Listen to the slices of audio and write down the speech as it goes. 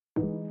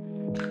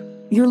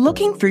You're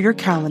looking through your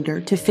calendar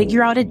to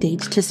figure out a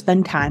date to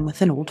spend time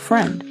with an old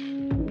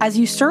friend. As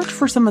you search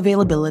for some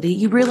availability,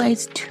 you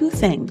realize two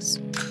things.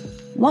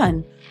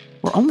 One,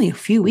 we're only a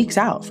few weeks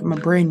out from a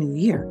brand new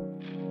year.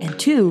 And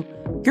two,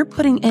 you're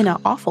putting in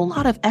an awful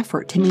lot of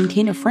effort to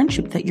maintain a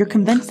friendship that you're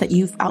convinced that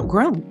you've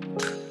outgrown.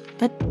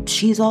 But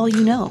she's all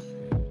you know.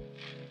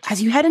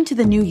 As you head into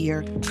the new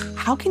year,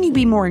 how can you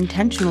be more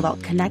intentional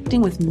about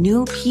connecting with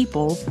new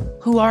people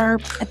who are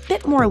a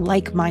bit more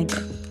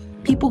like-minded?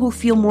 People who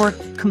feel more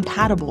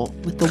compatible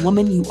with the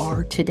woman you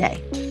are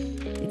today.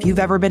 If you've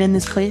ever been in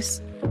this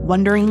place,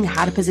 wondering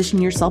how to position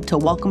yourself to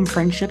welcome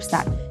friendships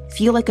that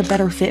feel like a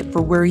better fit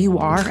for where you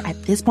are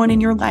at this point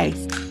in your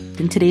life,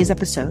 then today's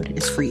episode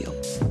is for you.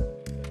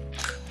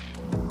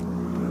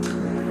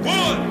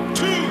 1,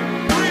 2,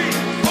 3,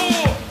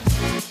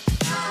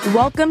 4.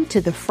 Welcome to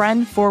the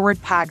Friend Forward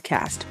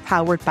podcast,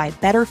 powered by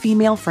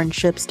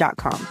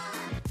BetterFemaleFriendships.com.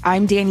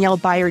 I'm Danielle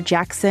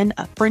Beyer-Jackson,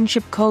 a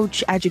friendship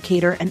coach,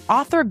 educator, and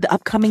author of the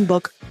upcoming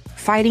book,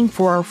 Fighting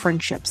for Our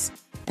Friendships.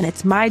 And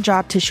it's my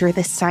job to share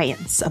the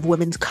science of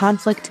women's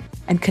conflict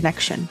and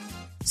connection.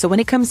 So when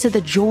it comes to the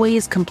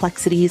joys,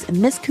 complexities,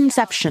 and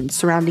misconceptions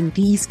surrounding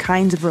these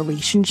kinds of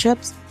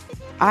relationships,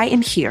 I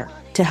am here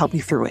to help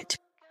you through it.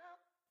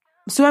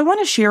 So I want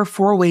to share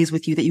 4 ways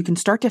with you that you can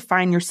start to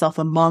find yourself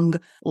among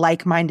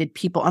like-minded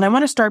people. And I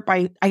want to start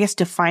by,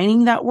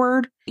 defining that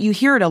word. You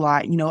hear it a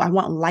lot, I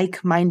want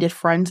like-minded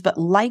friends, but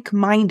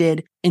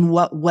like-minded in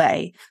what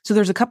way? So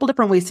there's a couple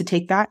different ways to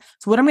take that.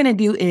 So what I'm going to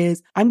do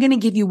is I'm going to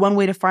give you one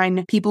way to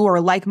find people who are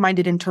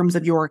like-minded in terms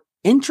of your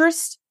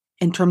interests,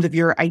 in terms of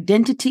your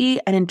identity,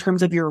 and in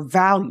terms of your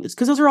values,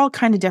 because those are all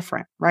kind of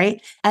different,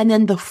 right? And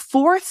then the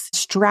 4th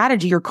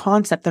strategy or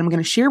concept that I'm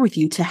going to share with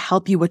you to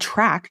help you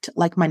attract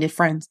like-minded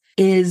friends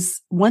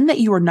is one that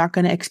you are not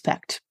going to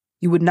expect.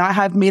 You would not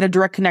have made a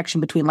direct connection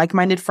between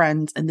like-minded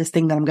friends and this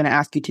thing that I'm going to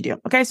ask you to do.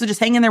 Okay, so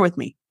just hang in there with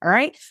me, all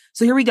right?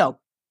 So here we go.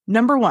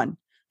 Number 1,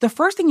 the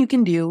first thing you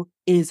can do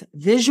is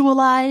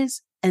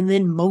visualize and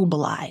then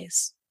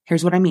mobilize.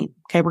 Here's what I mean.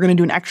 Okay, we're going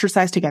to do an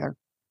exercise together.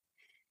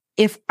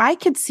 If I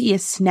could see a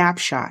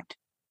snapshot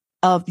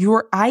of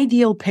your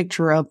ideal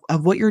picture of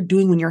what you're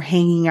doing when you're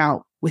hanging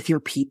out with your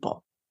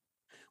people,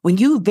 when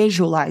you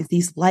visualize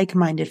these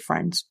like-minded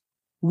friends,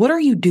 what are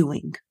you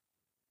doing?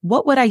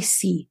 What would I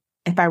see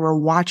if I were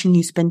watching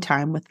you spend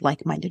time with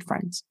like-minded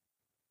friends?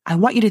 I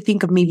want you to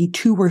think of maybe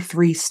 2 or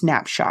 3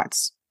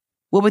 snapshots.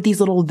 What would these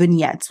little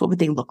vignettes, what would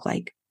they look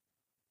like?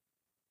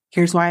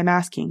 Here's why I'm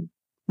asking.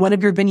 One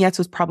of your vignettes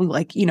was probably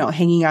like,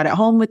 hanging out at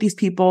home with these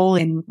people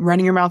and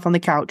running your mouth on the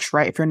couch,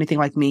 right? If you're anything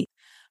like me.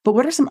 But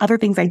what are some other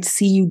things I'd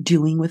see you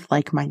doing with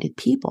like-minded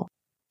people?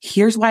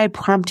 Here's why I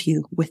prompt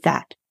you with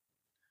that.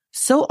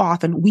 So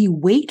often we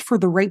wait for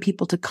the right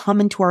people to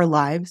come into our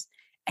lives.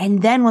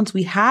 And then once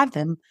we have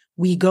them,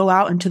 we go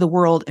out into the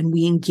world and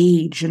we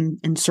engage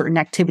in certain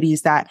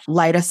activities that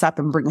light us up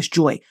and bring us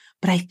joy.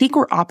 But I think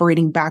we're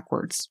operating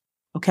backwards.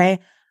 Okay.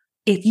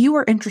 If you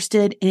are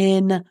interested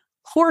in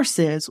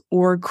horses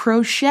or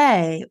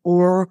crochet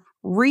or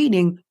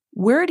reading,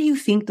 where do you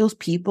think those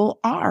people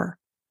are?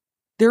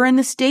 They're in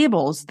the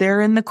stables,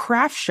 they're in the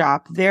craft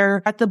shop,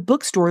 they're at the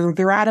bookstore, or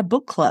they're at a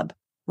book club,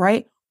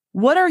 right?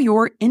 What are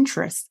your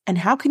interests and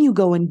how can you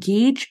go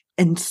engage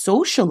and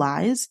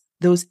socialize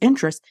those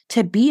interests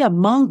to be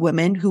among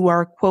women who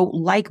are, quote,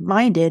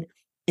 like-minded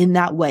in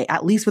that way,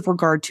 at least with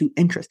regard to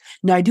interest?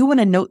 Now, I do want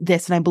to note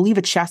this, and I believe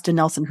it's Shasta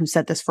Nelson who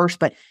said this first,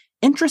 but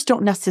interests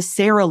don't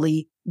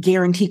necessarily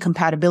guarantee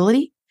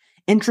compatibility.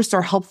 Interests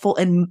are helpful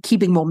in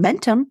keeping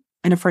momentum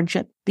in a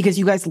friendship because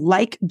you guys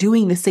like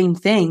doing the same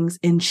things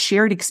and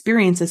shared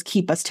experiences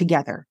keep us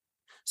together.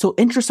 So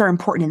interests are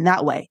important in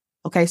that way.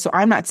 Okay. So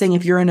I'm not saying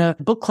if you're in a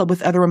book club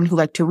with other women who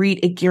like to read,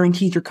 it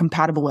guarantees you're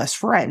compatible as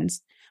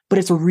friends, but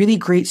it's a really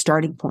great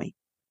starting point.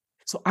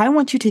 So I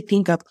want you to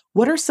think of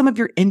what are some of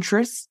your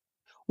interests?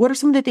 What are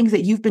some of the things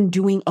that you've been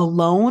doing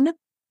alone?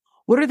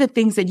 What are the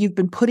things that you've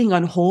been putting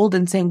on hold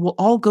and saying, well,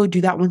 I'll go do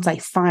that once I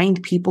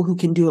find people who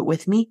can do it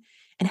with me?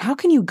 And how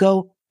can you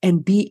go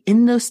and be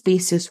in those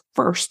spaces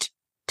first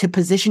to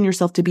position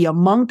yourself to be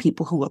among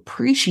people who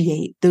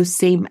appreciate those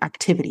same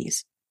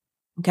activities?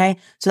 Okay.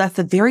 So that's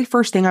the very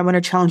first thing I want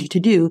to challenge you to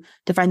do,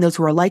 to find those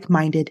who are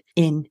like-minded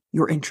in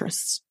your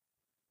interests.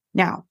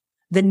 Now,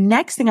 the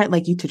next thing I'd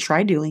like you to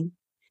try doing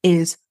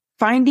is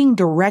finding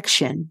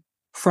direction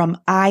from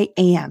I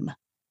am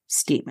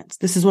statements.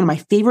 This is one of my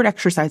favorite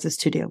exercises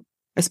to do,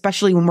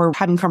 especially when we're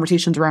having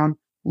conversations around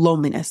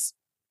loneliness.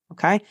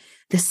 Okay.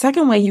 The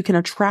second way you can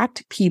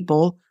attract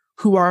people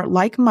who are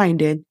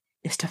like-minded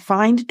is to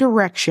find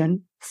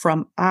direction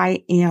from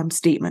I am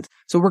statements.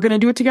 So we're going to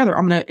do it together.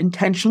 I'm going to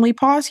intentionally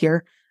pause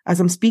here as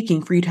I'm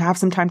speaking for you to have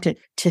some time to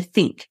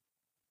think.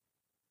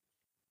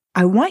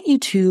 I want you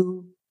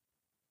to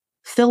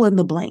fill in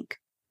the blank.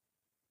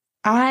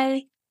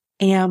 I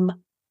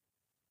am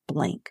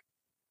blank.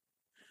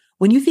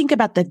 When you think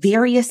about the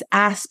various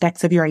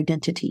aspects of your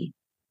identity,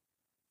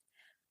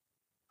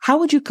 how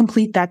would you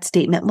complete that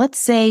statement? Let's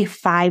say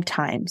 5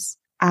 times.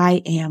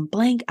 I am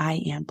blank.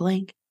 I am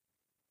blank.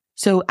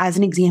 So as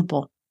an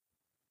example,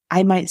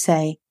 I might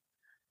say,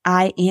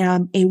 I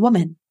am a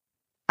woman.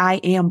 I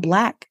am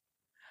Black.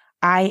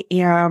 I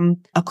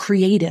am a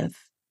creative.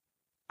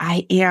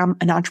 I am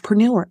an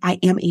entrepreneur. I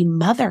am a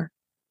mother.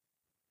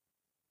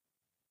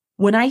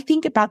 When I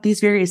think about these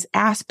various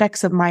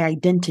aspects of my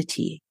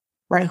identity,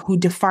 right, who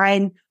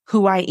define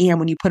who I am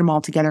when you put them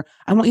all together,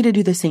 I want you to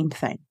do the same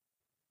thing.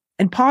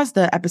 And pause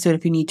the episode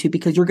if you need to,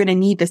 because you're going to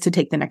need this to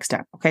take the next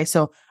step. Okay.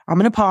 So I'm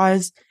going to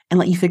pause and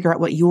let you figure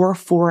out what your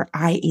 4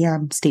 I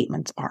am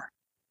statements are.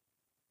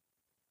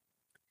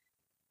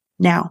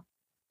 Now,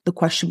 the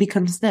question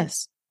becomes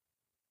this.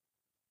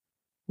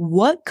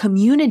 What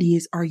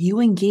communities are you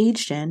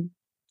engaged in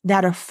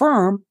that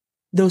affirm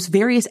those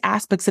various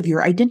aspects of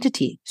your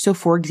identity? So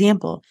for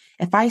example,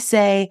 if I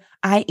say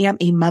I am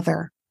a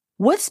mother,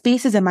 what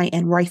spaces am I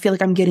in where I feel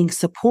like I'm getting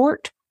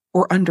support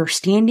or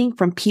understanding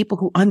from people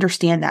who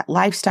understand that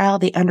lifestyle?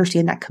 They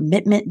understand that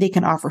commitment. They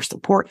can offer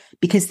support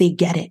because they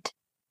get it.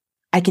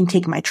 I can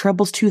take my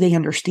troubles too. They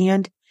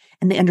understand,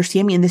 and they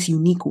understand me in this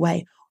unique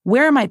way.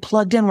 Where am I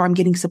plugged in where I'm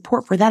getting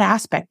support for that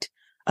aspect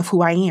of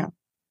who I am,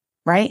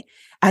 right?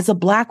 As a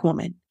Black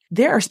woman,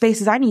 there are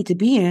spaces I need to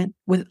be in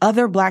with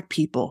other Black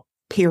people,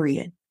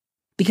 period.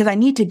 Because I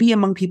need to be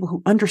among people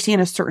who understand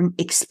a certain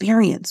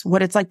experience,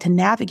 what it's like to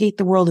navigate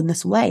the world in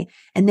this way.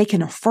 And they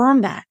can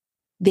affirm that.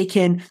 They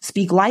can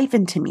speak life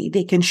into me.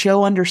 They can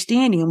show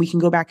understanding, and we can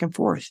go back and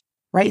forth,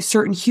 right?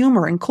 Certain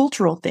humor and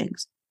cultural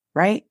things,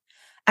 right?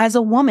 As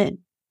a woman,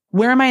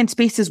 where am I in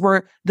spaces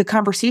where the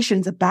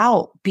conversation's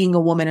about being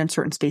a woman in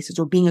certain spaces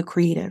or being a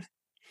creative?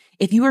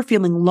 If you are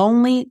feeling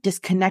lonely,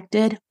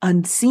 disconnected,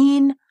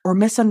 unseen, or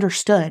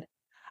misunderstood,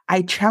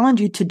 I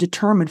challenge you to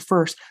determine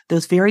first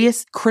those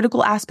various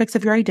critical aspects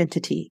of your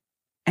identity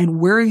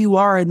and where you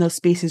are in those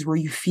spaces where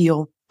you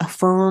feel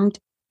affirmed,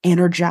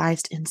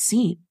 energized, and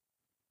seen.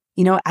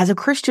 You know, as a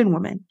Christian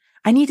woman,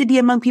 I need to be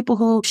among people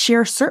who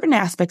share certain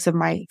aspects of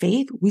my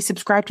faith. We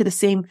subscribe to the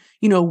same,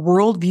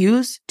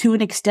 worldviews to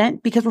an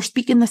extent because we're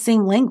speaking the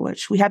same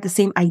language. We have the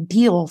same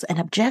ideals and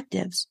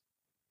objectives.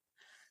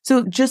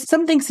 So just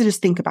some things to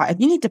just think about. If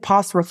you need to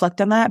pause to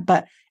reflect on that,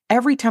 but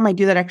every time I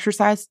do that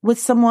exercise with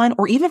someone,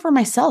 or even for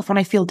myself when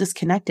I feel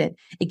disconnected,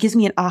 it gives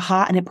me an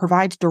aha and it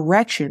provides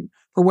direction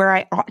for where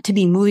I ought to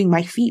be moving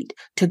my feet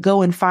to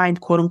go and find,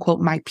 quote unquote,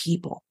 my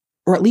people,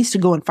 or at least to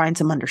go and find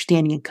some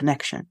understanding and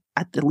connection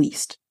at the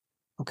least.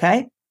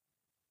 Okay.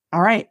 All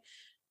right.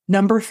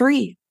 Number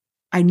 3,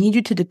 I need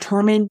you to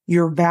determine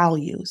your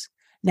values.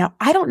 Now,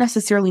 I don't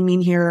necessarily mean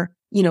here,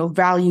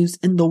 values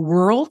in the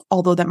world,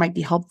 although that might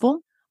be helpful,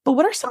 but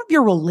what are some of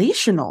your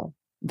relational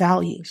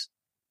values?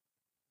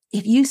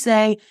 If you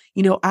say,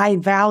 I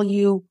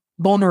value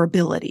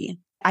vulnerability,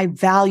 I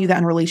value that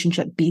in a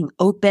relationship being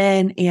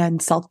open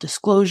and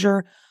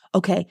self-disclosure.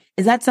 Okay.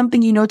 Is that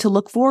something you know to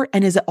look for?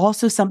 And is it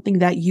also something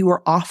that you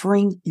are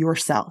offering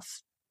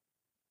yourself?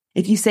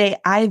 If you say,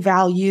 I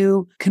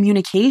value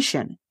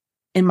communication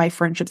in my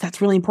friendships, that's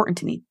really important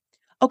to me.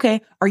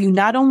 Okay. Are you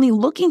not only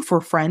looking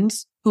for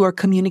friends who are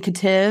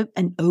communicative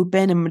and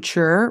open and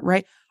mature,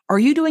 right? Are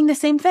you doing the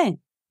same thing?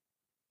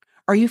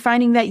 Are you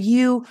finding that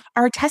you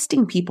are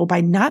testing people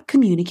by not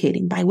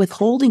communicating, by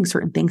withholding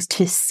certain things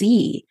to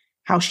see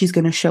how she's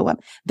going to show up?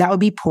 That would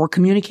be poor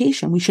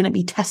communication. We shouldn't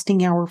be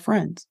testing our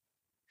friends.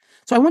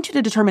 So I want you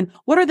to determine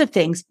what are the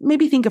things,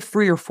 maybe think of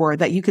 3 or 4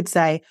 that you could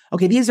say,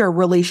 okay, these are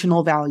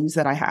relational values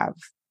that I have.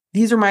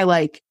 These are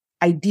my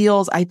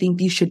ideals. I think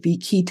these should be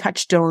key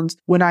touchstones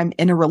when I'm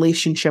in a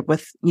relationship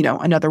with,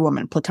 another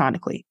woman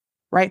platonically,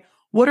 right?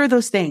 What are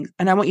those things?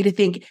 And I want you to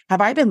think,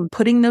 have I been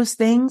putting those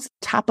things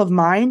top of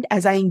mind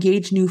as I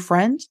engage new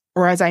friends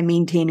or as I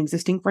maintain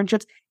existing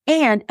friendships?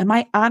 And am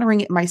I honoring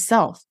it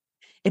myself?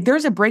 If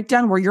there's a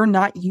breakdown where you're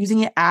not using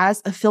it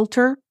as a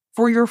filter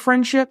for your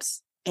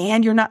friendships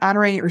and you're not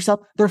honoring it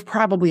yourself, there's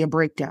probably a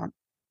breakdown.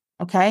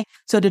 Okay.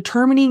 So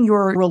determining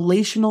your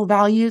relational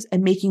values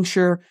and making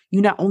sure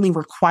you not only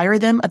require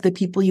them of the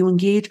people you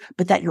engage,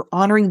 but that you're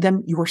honoring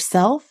them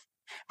yourself.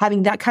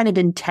 Having that kind of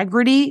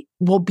integrity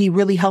will be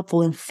really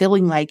helpful in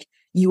feeling like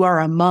you are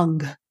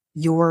among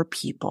your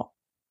people.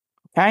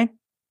 Okay.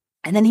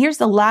 And then here's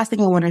the last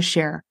thing I want to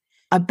share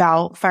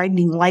about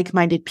finding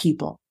like-minded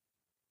people.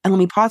 And let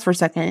me pause for a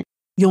second.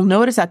 You'll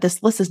notice that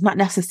this list is not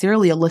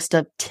necessarily a list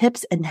of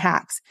tips and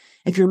hacks.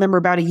 If you remember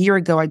about a year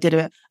ago, I did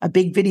a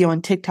big video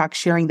on TikTok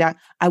sharing that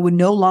I would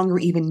no longer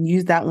even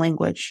use that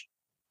language.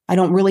 I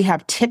don't really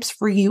have tips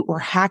for you or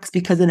hacks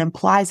because it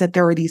implies that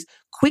there are these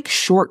quick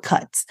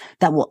shortcuts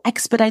that will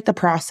expedite the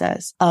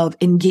process of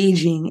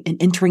engaging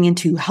and entering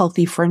into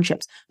healthy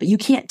friendships. But you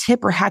can't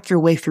tip or hack your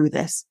way through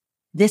this.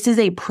 This is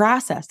a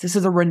process. This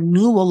is a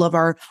renewal of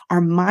our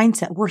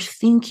mindset. We're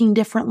thinking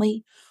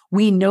differently.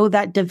 We know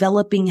that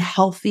developing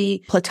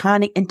healthy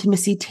platonic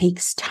intimacy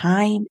takes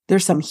time.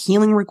 There's some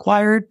healing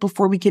required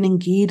before we can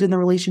engage in the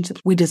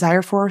relationships we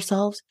desire for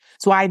ourselves.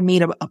 So I've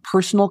made a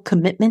personal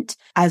commitment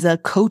as a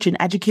coach and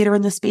educator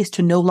in this space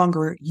to no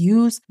longer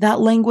use that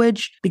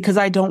language because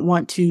I don't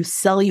want to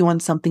sell you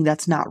on something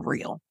that's not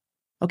real.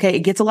 Okay.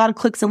 It gets a lot of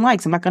clicks and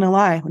likes. I'm not going to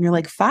lie. When you're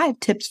like 5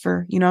 tips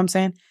for, what I'm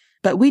saying?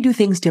 But we do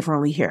things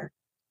differently here.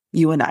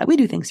 You and I, we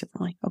do things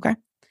differently. Okay.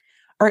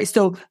 All right.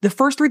 So the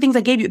first three things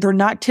I gave you, they're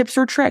not tips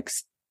or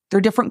tricks. They're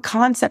different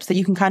concepts that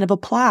you can kind of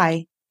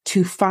apply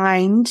to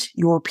find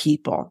your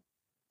people.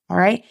 All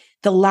right.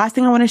 The last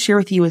thing I want to share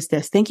with you is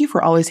this. Thank you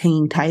for always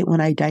hanging tight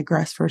when I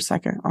digress for a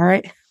second. All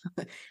right.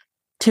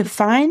 To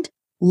find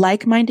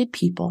like-minded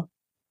people,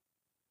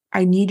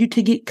 I need you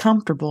to get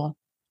comfortable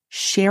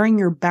sharing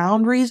your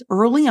boundaries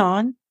early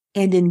on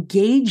and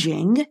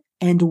engaging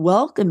and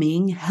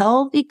welcoming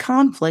healthy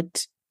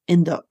conflict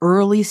in the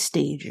early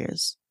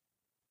stages.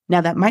 Now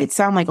that might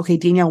sound like, okay,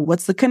 Danielle,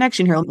 what's the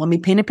connection here? Let me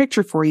paint a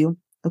picture for you.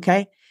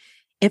 Okay.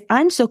 If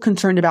I'm so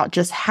concerned about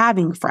just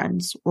having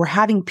friends or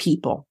having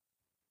people,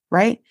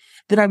 right,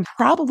 then I'm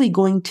probably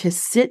going to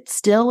sit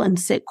still and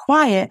sit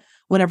quiet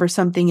whenever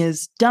something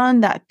is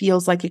done that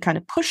feels like it kind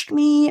of pushed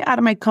me out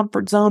of my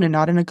comfort zone and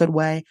not in a good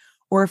way.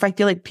 Or if I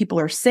feel like people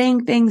are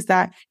saying things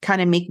that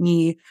kind of make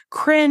me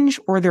cringe,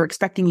 or they're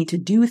expecting me to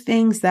do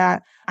things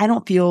that I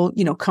don't feel,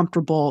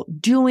 comfortable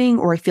doing,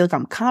 or I feel like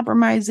I'm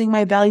compromising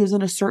my values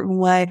in a certain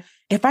way.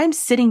 If I'm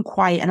sitting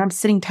quiet and I'm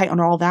sitting tight on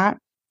all that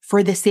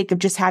for the sake of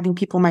just having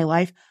people in my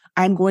life,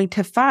 I'm going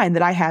to find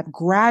that I have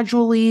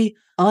gradually,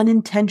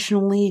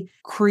 unintentionally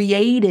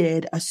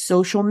created a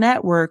social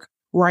network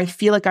where I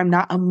feel like I'm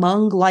not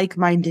among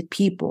like-minded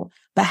people.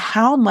 But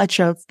how much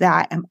of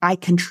that am I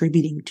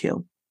contributing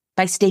to?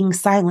 By staying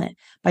silent,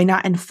 by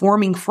not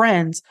informing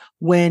friends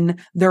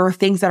when there are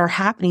things that are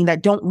happening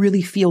that don't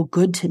really feel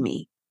good to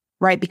me,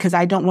 right? Because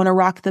I don't want to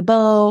rock the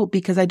boat,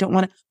 because I don't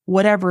want to,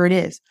 whatever it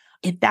is.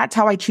 If that's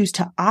how I choose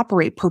to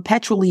operate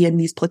perpetually in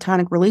these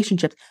platonic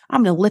relationships,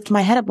 I'm going to lift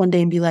my head up one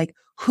day and be like,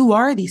 who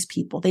are these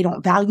people? They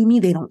don't value me.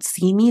 They don't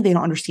see me. They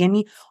don't understand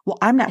me. Well,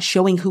 I'm not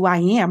showing who I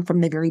am from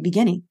the very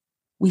beginning.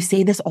 We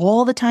say this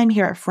all the time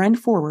here at Friend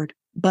Forward,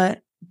 but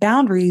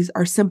boundaries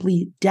are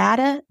simply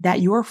data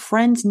that your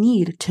friends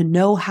need to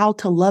know how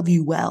to love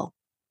you well.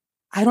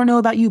 I don't know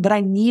about you, but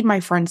I need my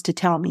friends to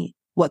tell me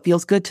what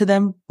feels good to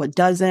them, what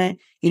doesn't.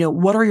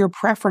 What are your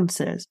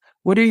preferences?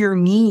 What are your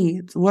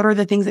needs? What are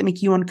the things that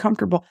make you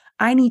uncomfortable?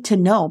 I need to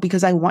know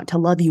because I want to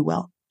love you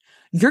well.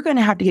 You're going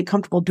to have to get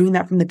comfortable doing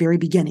that from the very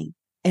beginning.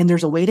 And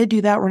there's a way to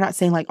do that. We're not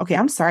saying like, okay,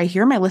 I'm sorry,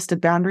 here are my list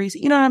of boundaries.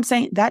 You know what I'm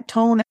saying? That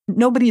tone,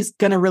 nobody's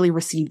going to really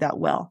receive that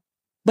well.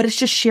 But it's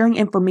just sharing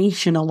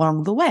information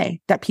along the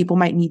way that people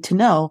might need to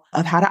know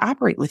of how to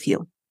operate with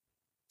you.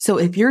 So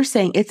if you're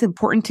saying it's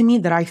important to me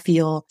that I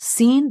feel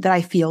seen, that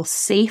I feel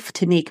safe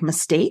to make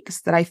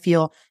mistakes, that I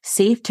feel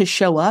safe to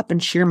show up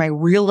and share my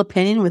real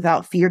opinion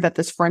without fear that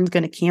this friend's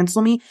going to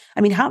cancel me.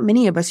 I mean, how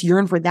many of us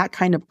yearn for that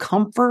kind of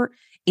comfort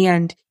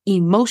and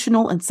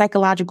emotional and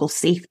psychological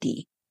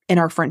safety in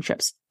our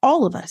friendships?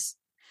 All of us.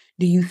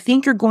 Do you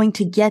think you're going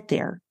to get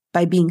there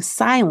by being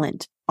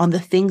silent on the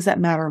things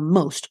that matter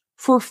most?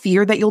 For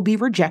fear that you'll be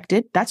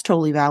rejected. That's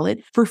totally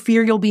valid. For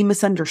fear you'll be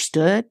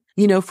misunderstood,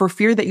 for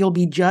fear that you'll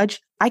be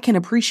judged. I can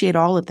appreciate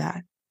all of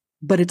that,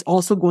 but it's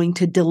also going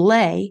to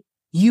delay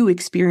you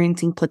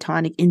experiencing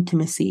platonic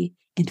intimacy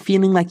and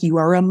feeling like you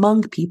are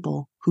among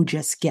people who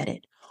just get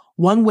it.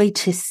 One way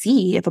to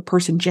see if a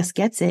person just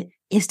gets it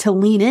is to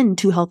lean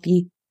into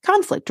healthy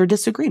conflict or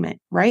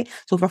disagreement, right?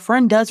 So if a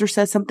friend does or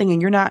says something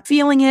and you're not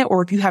feeling it,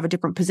 or if you have a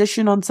different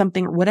position on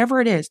something or whatever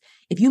it is,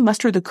 if you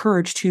muster the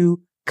courage to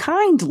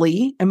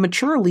kindly and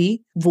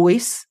maturely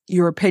voice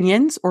your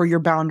opinions or your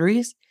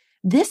boundaries,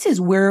 this is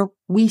where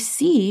we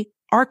see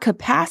our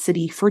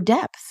capacity for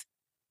depth.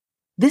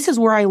 This is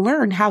where I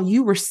learn how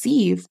you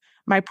receive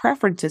my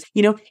preferences.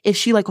 Is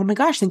she like, oh my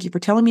gosh, thank you for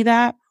telling me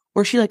that?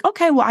 Or is she like,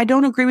 okay, well, I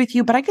don't agree with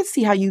you, but I could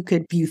see how you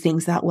could view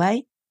things that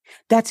way.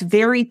 That's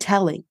very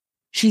telling.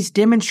 She's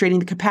demonstrating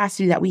the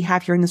capacity that we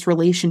have here in this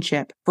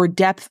relationship for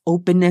depth,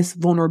 openness,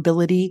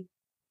 vulnerability.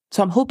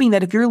 So I'm hoping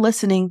that if you're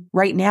listening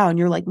right now and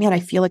you're like, man, I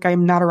feel like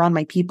I'm not around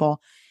my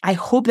people, I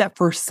hope that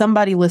for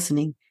somebody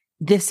listening,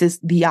 this is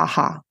the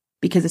aha,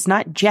 because it's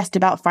not just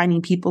about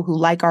finding people who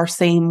like our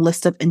same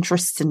list of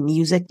interests in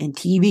music and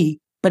TV,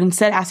 but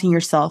instead asking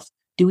yourself,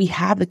 do we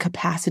have the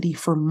capacity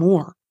for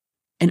more?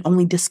 And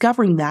only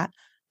discovering that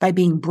by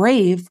being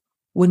brave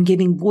when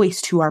giving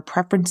voice to our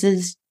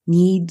preferences,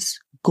 needs,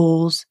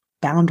 goals,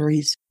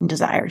 boundaries, and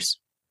desires.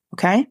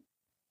 Okay?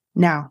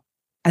 Now,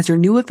 as your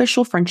new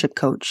official friendship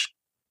coach,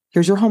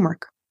 here's your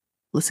homework.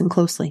 Listen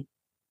closely.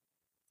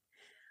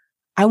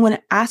 I want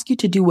to ask you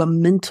to do a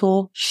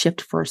mental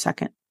shift for a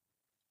second.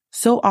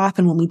 So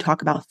often when we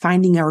talk about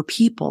finding our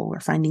people or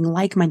finding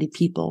like-minded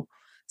people,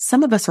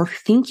 some of us are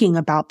thinking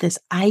about this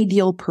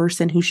ideal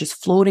person who's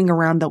just floating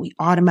around that we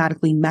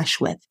automatically mesh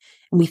with.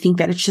 And we think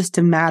that it's just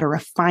a matter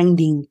of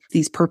finding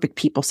these perfect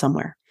people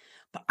somewhere.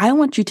 But I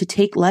want you to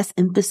take less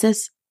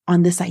emphasis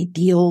on this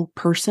ideal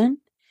person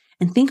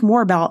and think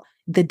more about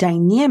the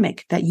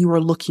dynamic that you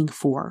are looking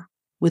for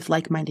with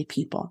like-minded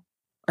people,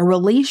 a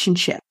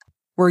relationship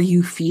where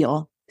you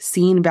feel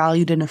seen,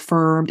 valued, and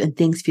affirmed, and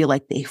things feel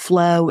like they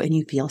flow and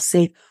you feel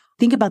safe.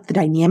 Think about the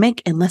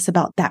dynamic and less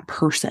about that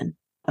person,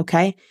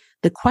 okay?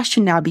 The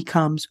question now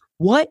becomes,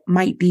 what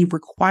might be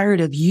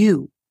required of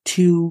you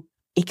to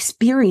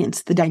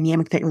experience the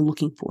dynamic that you're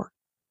looking for?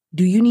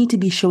 Do you need to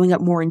be showing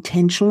up more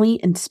intentionally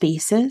in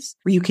spaces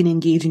where you can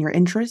engage in your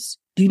interests?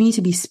 Do you need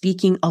to be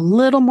speaking a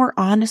little more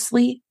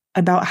honestly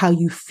about how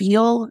you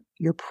feel,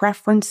 your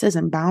preferences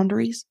and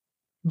boundaries?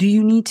 Do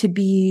you need to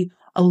be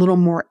a little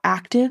more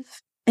active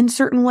in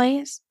certain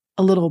ways,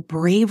 a little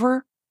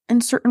braver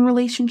in certain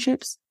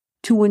relationships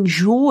to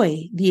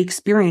enjoy the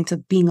experience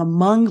of being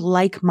among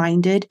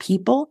like-minded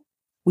people?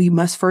 We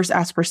must first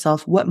ask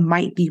ourselves, what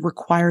might be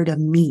required of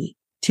me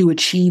to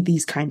achieve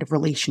these kind of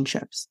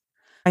relationships?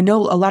 I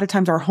know a lot of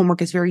times our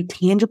homework is very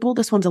tangible.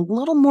 This one's a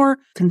little more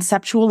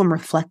conceptual and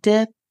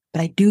reflective,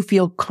 but I do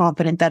feel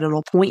confident that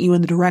it'll point you in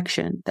the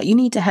direction that you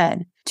need to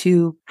head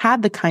to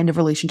have the kind of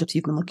relationships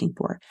you've been looking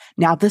for.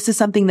 Now, if this is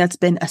something that's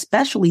been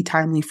especially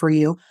timely for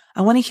you,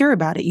 I want to hear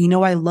about it. You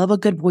know, I love a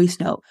good voice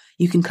note.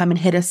 You can come and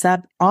hit us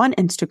up on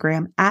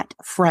Instagram at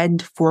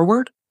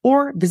friendforward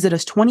or visit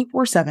us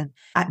 24/7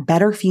 at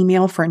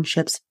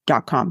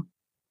betterfemalefriendships.com.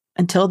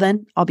 Until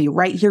then, I'll be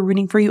right here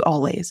rooting for you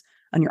always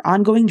on your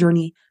ongoing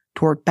journey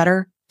toward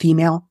better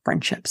female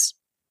friendships.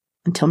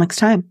 Until next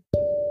time.